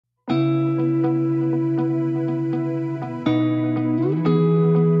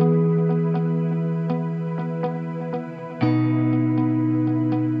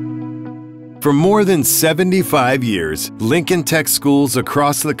For more than 75 years, Lincoln Tech schools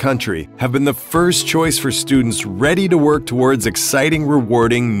across the country have been the first choice for students ready to work towards exciting,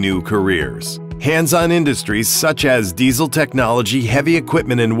 rewarding new careers. Hands-on industries such as diesel technology, heavy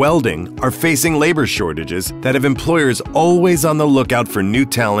equipment, and welding are facing labor shortages that have employers always on the lookout for new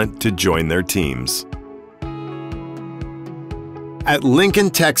talent to join their teams. At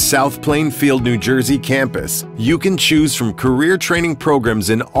Lincoln Tech's South Plainfield, New Jersey campus, you can choose from career training programs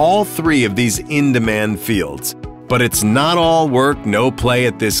in all three of these in-demand fields. But it's not all work, no play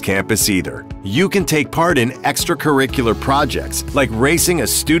at this campus either. You can take part in extracurricular projects like racing a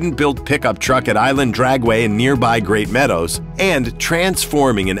student-built pickup truck at Island Dragway in nearby Great Meadows and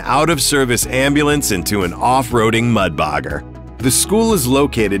transforming an out-of-service ambulance into an off-roading mud bogger. The school is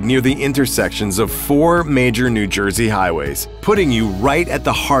located near the intersections of 4 major New Jersey highways, putting you right at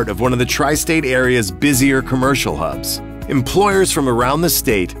the heart of one of the tri-state area's busier commercial hubs. Employers from around the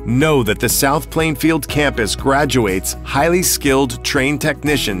state know that the South Plainfield campus graduates highly skilled, trained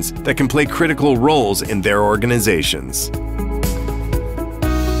technicians that can play critical roles in their organizations.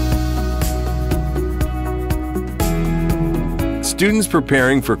 Students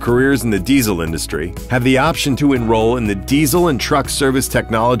preparing for careers in the diesel industry have the option to enroll in the Diesel and Truck Service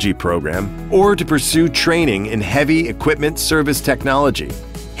Technology program or to pursue training in heavy equipment service technology.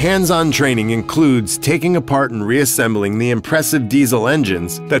 Hands-on training includes taking apart and reassembling the impressive diesel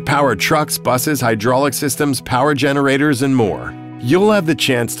engines that power trucks, buses, hydraulic systems, power generators, and more. You'll have the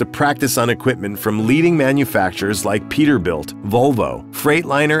chance to practice on equipment from leading manufacturers like Peterbilt, Volvo,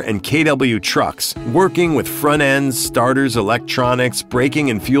 Freightliner, and KW Trucks, working with front ends, starters, electronics,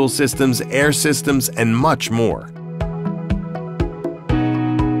 braking and fuel systems, air systems, and much more.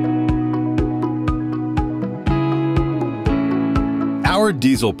 Our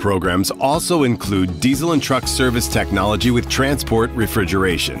diesel programs also include diesel and truck service technology with transport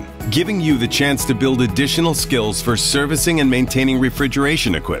refrigeration, giving you the chance to build additional skills for servicing and maintaining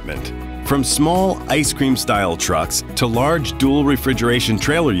refrigeration equipment. From small ice cream-style trucks to large dual refrigeration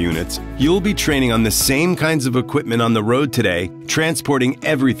trailer units, you'll be training on the same kinds of equipment on the road today, transporting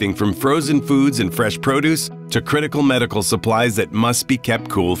everything from frozen foods and fresh produce to critical medical supplies that must be kept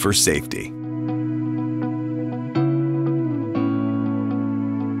cool for safety.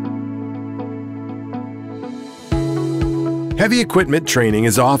 Heavy equipment training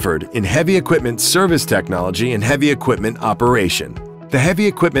is offered in heavy equipment service technology and heavy equipment operation. The Heavy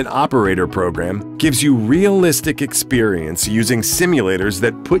Equipment Operator program gives you realistic experience using simulators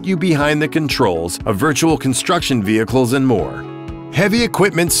that put you behind the controls of virtual construction vehicles and more. Heavy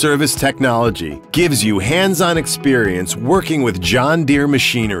Equipment Service Technology gives you hands-on experience working with John Deere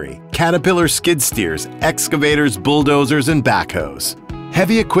machinery, Caterpillar skid steers, excavators, bulldozers, and backhoes.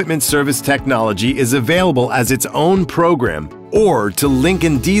 Heavy Equipment Service Technology is available as its own program or to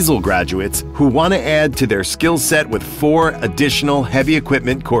Lincoln Diesel graduates who want to add to their skill set with 4 additional heavy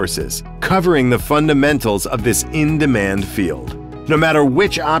equipment courses, covering the fundamentals of this in-demand field. No matter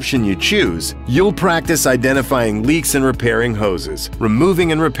which option you choose, you'll practice identifying leaks and repairing hoses,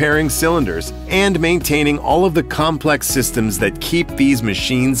 removing and repairing cylinders, and maintaining all of the complex systems that keep these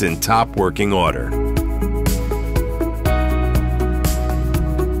machines in top working order.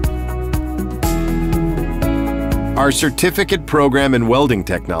 Our certificate program in welding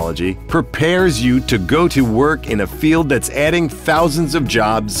technology prepares you to go to work in a field that's adding thousands of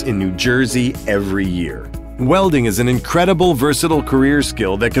jobs in New Jersey every year. Welding is an incredible, versatile career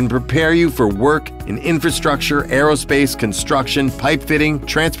skill that can prepare you for work in infrastructure, aerospace, construction, pipe fitting,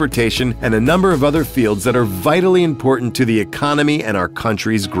 transportation, and a number of other fields that are vitally important to the economy and our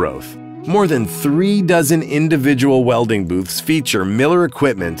country's growth. More than 3 dozen individual welding booths feature Miller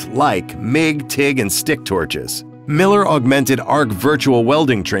equipment like MIG, TIG, and stick torches. Miller Augmented Arc Virtual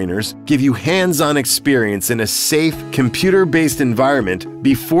Welding Trainers give you hands-on experience in a safe, computer-based environment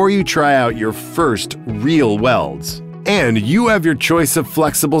before you try out your first real welds. And you have your choice of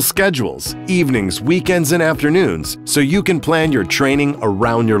flexible schedules, evenings, weekends, and afternoons, so you can plan your training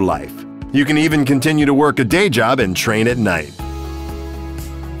around your life. You can even continue to work a day job and train at night.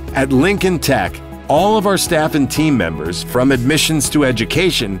 At Lincoln Tech, all of our staff and team members, from admissions to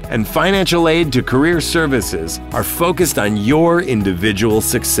education and financial aid to career services, are focused on your individual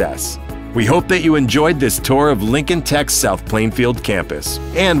success. We hope that you enjoyed this tour of Lincoln Tech's South Plainfield campus,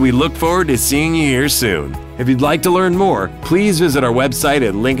 and we look forward to seeing you here soon. If you'd like to learn more, please visit our website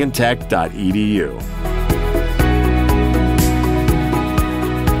at lincolntech.edu.